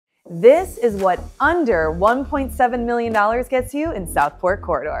This is what under $1.7 million gets you in Southport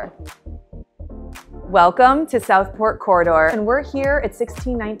Corridor. Welcome to Southport Corridor, and we're here at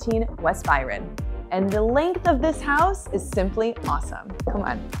 1619 West Byron. And the length of this house is simply awesome. Come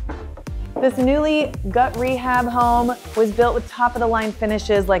on. This newly gut rehab home was built with top-of-the-line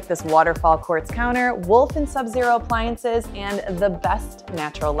finishes like this waterfall quartz counter, Wolf and Sub-Zero appliances, and the best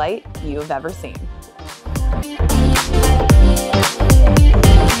natural light you've ever seen.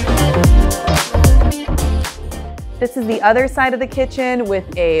 This is the other side of the kitchen with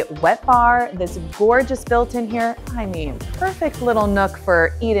a wet bar, this gorgeous built-in here. I mean, perfect little nook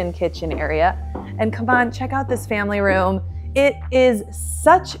for eat-in kitchen area. And come on, check out this family room. It is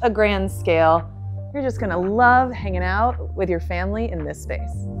such a grand scale. You're just gonna love hanging out with your family in this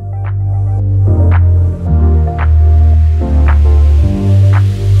space.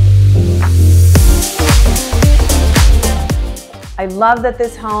 I love that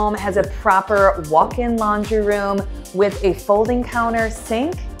this home has a proper walk-in laundry room with a folding counter,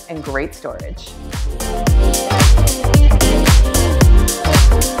 sink, and great storage.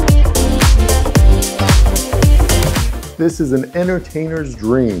 This is an entertainer's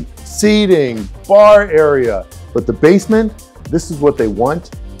dream. Seating, bar area, but the basement, this is what they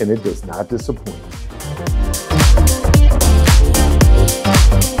want, and it does not disappoint.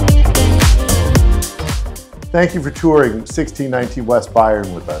 Thank you for touring 1619 West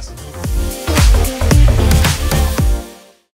Byron with us.